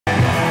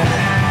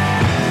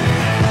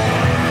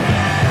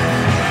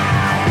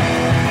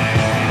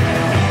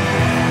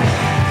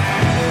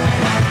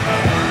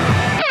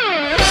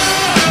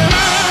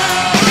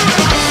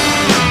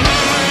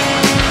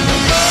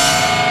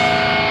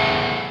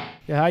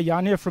Yeah, hi,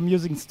 Jan here from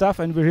nStuff,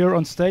 and we're here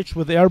on stage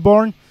with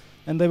Airbourne,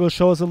 and they will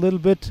show us a little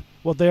bit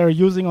what they are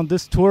using on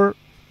this tour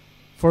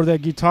for their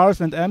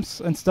guitars and amps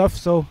and stuff.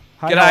 So,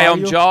 hi. G'day,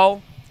 I'm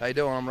Joel. How you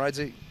doing? I'm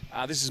Rhodesy.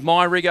 This is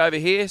my rig over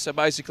here. So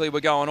basically,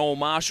 we're going all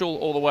Marshall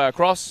all the way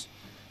across,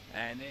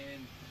 and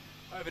then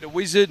over to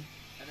Wizard,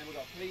 and then we've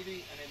got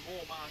Peavy, and then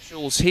more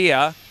Marshalls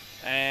here.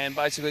 And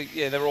basically,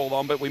 yeah, they're all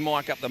on, but we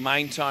mic up the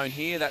main tone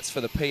here. That's for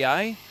the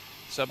PA.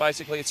 So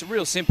basically, it's a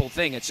real simple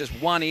thing. It's just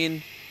one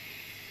in,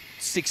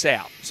 6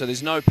 out. So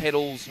there's no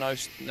pedals, no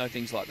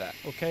things like that.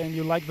 Okay, and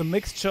you like the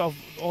mixture of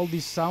all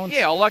these sounds?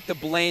 Yeah, I like the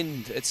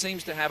blend. It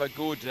seems to have a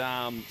good,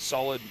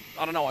 solid,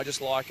 I don't know, I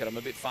just like it. I'm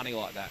a bit funny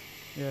like that.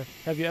 Yeah.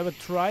 Have you ever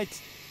tried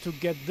to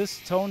get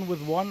this tone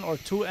with 1 or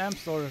 2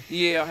 amps? Or?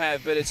 Yeah, I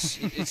have, but it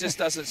just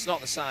doesn't, it's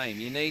not the same.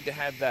 You need to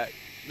have that,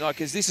 no,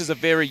 because this is a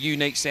very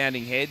unique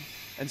sounding head,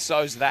 and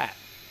so's that.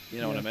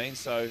 You know what I mean?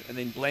 So, and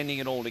then blending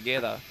it all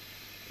together,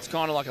 it's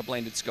kind of like a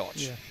blended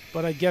scotch. Yeah.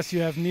 But I guess you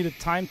have needed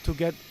time to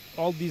get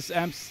all these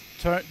amps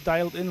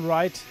dialed in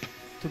right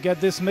to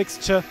get this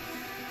mixture.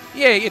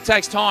 Yeah, it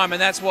takes time,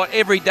 and that's what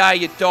every day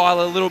you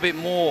dial a little bit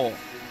more.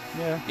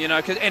 Yeah. You know,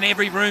 and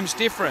every room's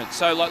different.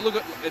 So, like,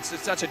 look, it's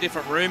such a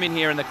different room in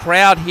here, and the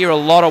crowd hear a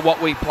lot of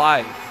what we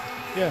play.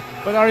 Yeah,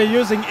 but are you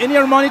using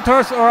in-ear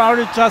monitors, or are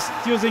you just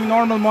using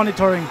normal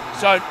monitoring?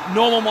 So,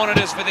 normal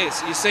monitors for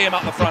this. You see them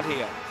up the front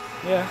here.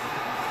 Yeah.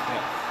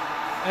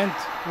 And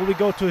will we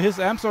go to his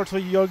amps or to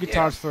your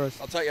guitars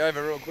first? I'll take you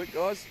over real quick,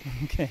 guys.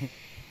 Okay.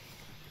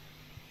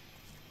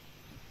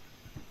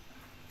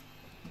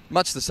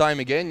 Much the same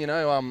again, you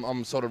know.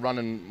 I'm sort of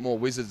running more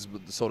Wizards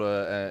with the sort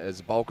of as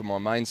a bulk of my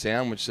main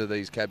sound, which are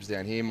these cabs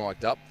down here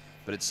mic'd up.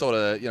 But it's sort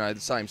of, you know, the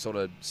same sort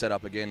of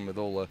setup again with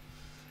all the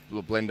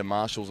little blend of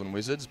Marshalls and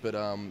Wizards. But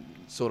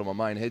sort of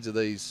my main heads are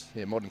these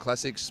modern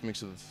classics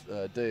mixed with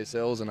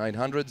DSLs and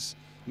 800s.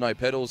 No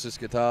pedals, just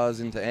guitars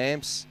into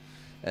amps.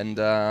 And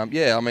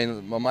yeah, I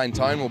mean, my main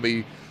tone will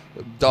be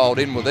dialed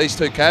in with these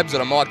 2 cabs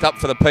that are mic'd up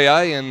for the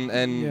PA, and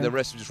the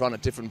rest will just run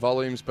at different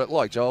volumes. But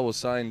like Joel was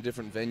saying,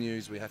 different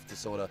venues, we have to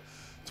sort of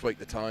tweak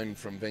the tone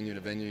from venue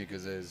to venue,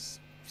 because there's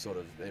sort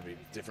of every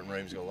different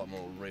room's got a lot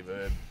more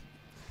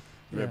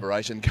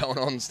reverberation going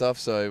on and stuff.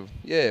 So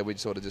yeah, we'd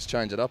sort of just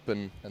change it up,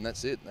 and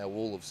that's it, our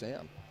wall of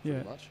sound.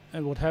 Yeah. Much.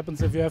 And what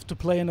happens if you have to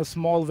play in a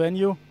small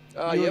venue?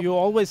 You're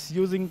always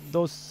using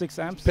those 6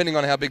 amps? Depending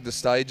on how big the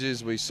stage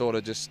is, we sort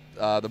of just,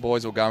 the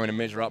boys will go in and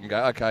measure up and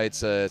go, okay,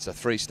 it's a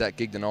 3-stack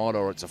gig tonight,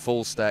 or it's a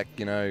full stack,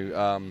 you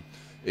know.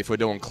 If we're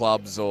doing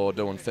clubs or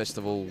doing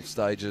festival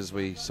stages,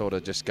 we sort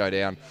of just go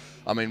down.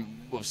 I mean,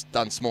 we've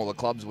done smaller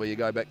clubs where you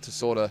go back to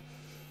sort of,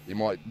 you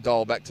might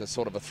dial back to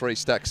sort of a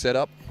 3-stack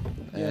setup,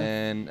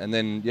 and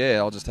then, yeah,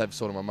 I'll just have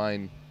sort of my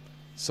main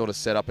sort of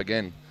setup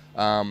again.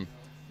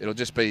 It'll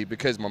just be,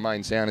 because my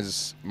main sound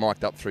is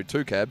mic'd up through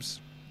 2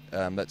 cabs,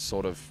 that's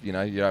sort of, you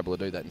know, you're able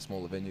to do that in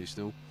smaller venues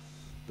still.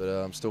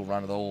 But still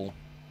run it all,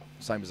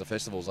 same as the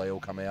festivals, they all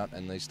come out,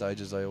 and these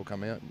stages, they all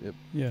come out, yep.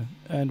 Yeah,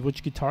 and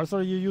which guitars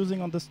are you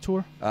using on this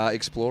tour?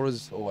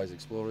 Explorers, always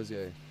Explorers,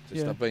 yeah.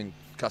 I've been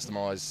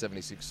customised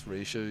 76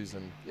 reissues,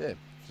 and yeah,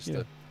 just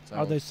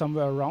Are they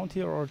somewhere around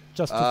here, or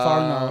just too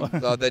far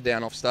now? They're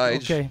down off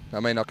stage. Okay.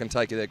 I mean, I can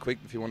take you there quick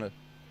if you want to.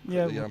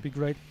 Yeah, it would be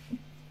great.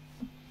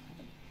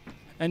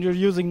 And you're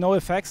using no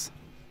effects?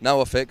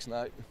 No effects,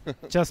 no.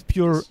 Just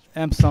pure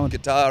amp sound.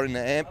 Guitar in the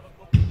amp.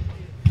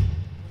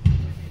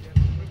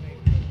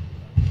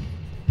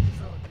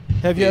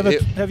 Have you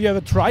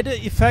ever tried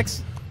the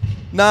effects?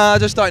 Nah, I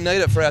just don't need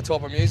it for our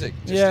type of music.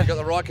 Just you've got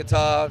the right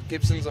guitar,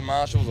 Gibsons and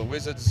Marshalls or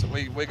Wizards.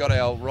 We got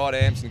our right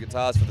amps and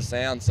guitars for the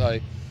sound, so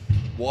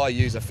why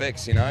use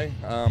effects, you know?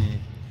 I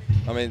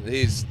mean,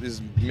 here's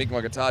Mick,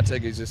 my guitar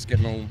tech. He's just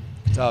getting all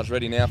guitars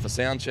ready now for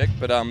sound check.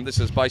 But this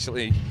is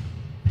basically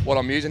what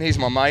I'm using. Here's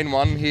my main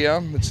one here,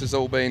 which has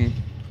all been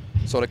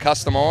sort of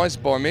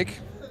customised by Mick.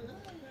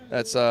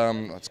 That's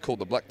it's called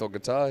the Black Dog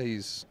guitar.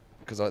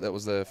 Because that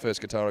was the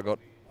first guitar I got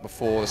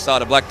before the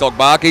start of Black Dog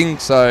barking.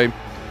 So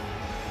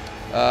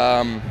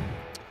had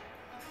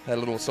a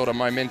little sort of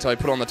memento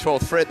put on the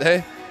 12th fret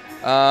there.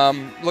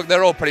 Look,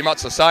 they're all pretty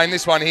much the same.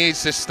 This one here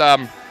is just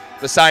the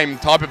same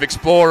type of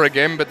Explorer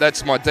again, but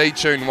that's my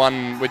D-tune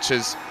one, which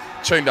is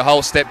tuned a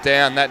whole step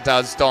down. That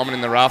does Diamond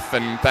in the Rough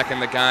and Back in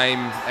the Game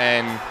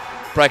and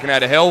Breaking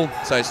Out of Hell.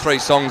 So it's 3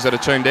 songs that are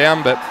tuned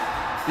down, but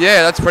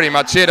yeah, that's pretty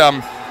much it.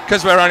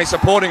 Because we're only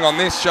supporting on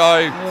this show,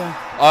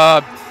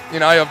 you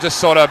know, I've just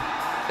sort of,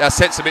 our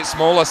set's a bit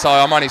smaller, so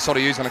I'm only sort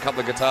of using a couple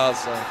of guitars.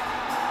 So.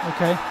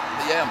 Okay.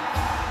 But yeah,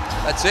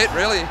 that's it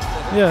really.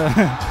 Yeah.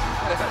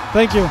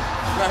 Thank you.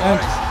 No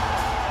worries.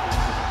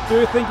 Do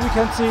you think we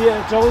can see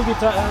Joel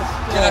guitar?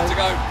 You'll have to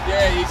go,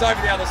 yeah, he's over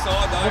the other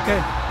side though. Okay.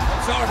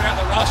 I'm sorry about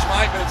the rush,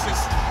 mate, but it's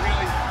just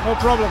really... No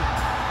problem.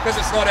 Because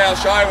it's not our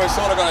show, we've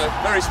sort of got a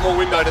very small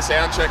window to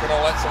sound check and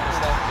all that sort of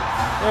stuff.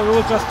 Yeah, we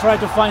will just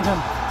try to find him.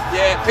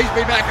 Yeah, he's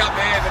been back up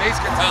there, but his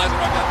guitars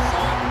are on the other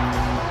side.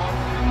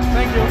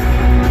 Thank you.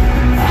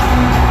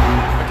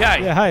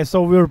 Okay. Yeah, hi,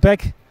 so we're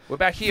back. We're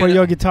back here for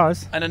your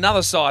guitars. And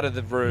another side of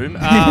the room.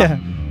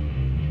 Yeah.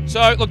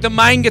 So, look, the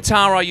main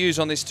guitar I use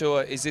on this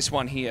tour is this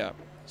one here.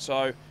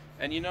 So,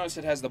 and you notice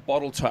it has the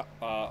bottle top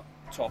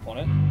on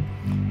it.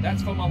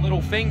 That's for my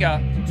little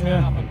finger to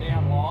turn up and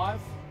down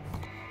live,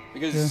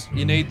 because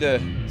you need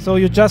the... So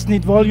you just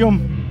need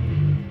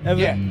volume?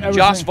 Everything.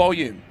 Just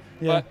volume.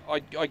 Yeah.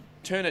 But I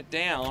turn it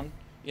down,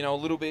 you know, a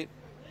little bit,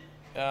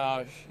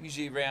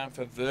 usually around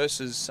for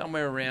verses,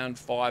 somewhere around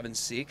 5 and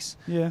 6.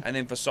 Yeah. And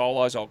then for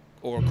solos, or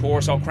a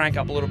chorus, I'll crank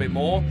up a little bit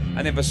more.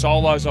 And then for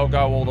solos, I'll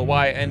go all the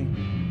way.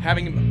 And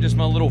having just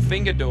my little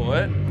finger do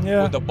it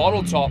with the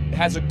bottle top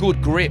has a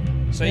good grip.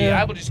 So you're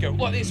able to just go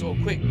like this all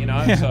quick, you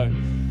know. So.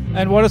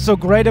 And what is so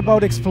great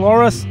about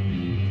Explorers?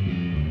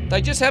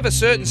 They just have a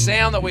certain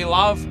sound that we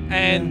love,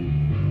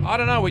 and I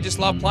don't know, we just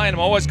love playing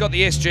them. I always got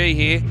the SG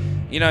here,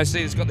 you know,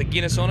 see it's got the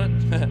Guinness on it.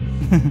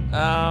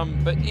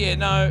 But yeah,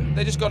 no,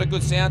 they just got a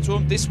good sound to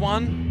them. This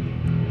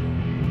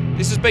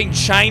has been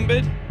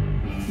chambered.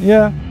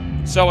 Yeah.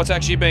 So it's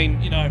actually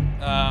been, you know,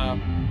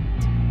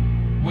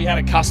 we had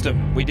a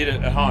custom. We did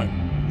it at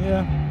home.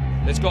 Yeah.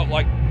 It's got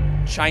like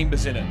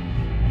chambers in it.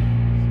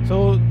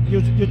 So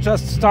you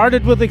just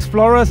started with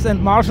Explorers and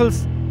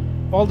Marshalls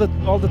all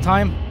the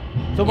time.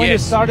 So when you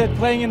started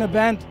playing in a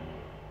band,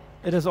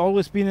 it has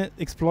always been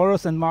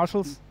Explorers and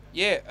Marshalls?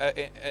 Yeah,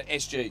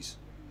 SGs.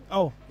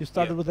 Oh, you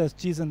started with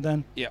SGs and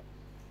then... Yeah.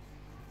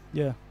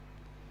 Yeah.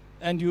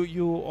 And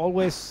you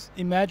always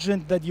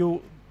imagined that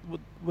you,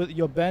 with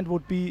your band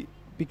would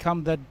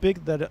become that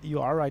big that you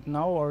are right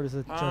now, or is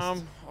it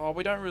just... Oh,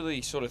 we don't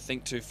really sort of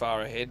think too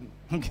far ahead.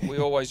 Okay. We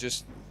always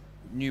just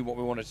knew what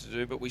we wanted to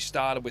do, but we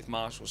started with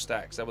Marshall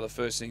stacks. They were the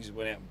first things we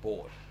went out and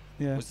bought,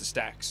 was the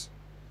stacks.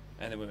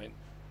 And then we went,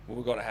 well,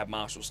 we've got to have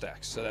Marshall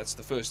stacks. So that's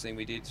the first thing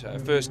we did. So our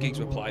first gigs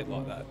were played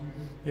like that.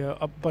 Yeah,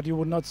 but you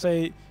would not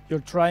say you're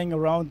trying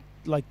around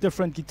like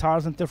different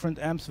guitars and different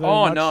amps very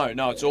much?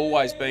 No, it's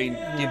always been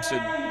Gibson,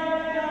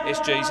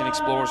 SGs and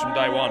Explorers from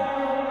day one.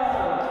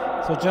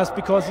 So just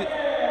because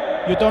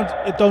it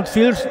don't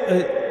feel,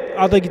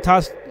 other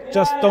guitars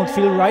just don't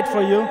feel right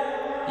for you?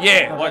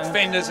 Yeah, like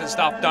Fenders and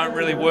stuff don't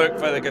really work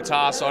for the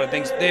guitar side of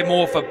things. They're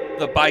more for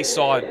the bass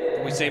side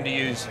that we seem to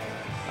use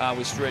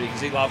with Streety,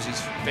 because he loves his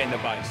Fender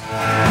bass.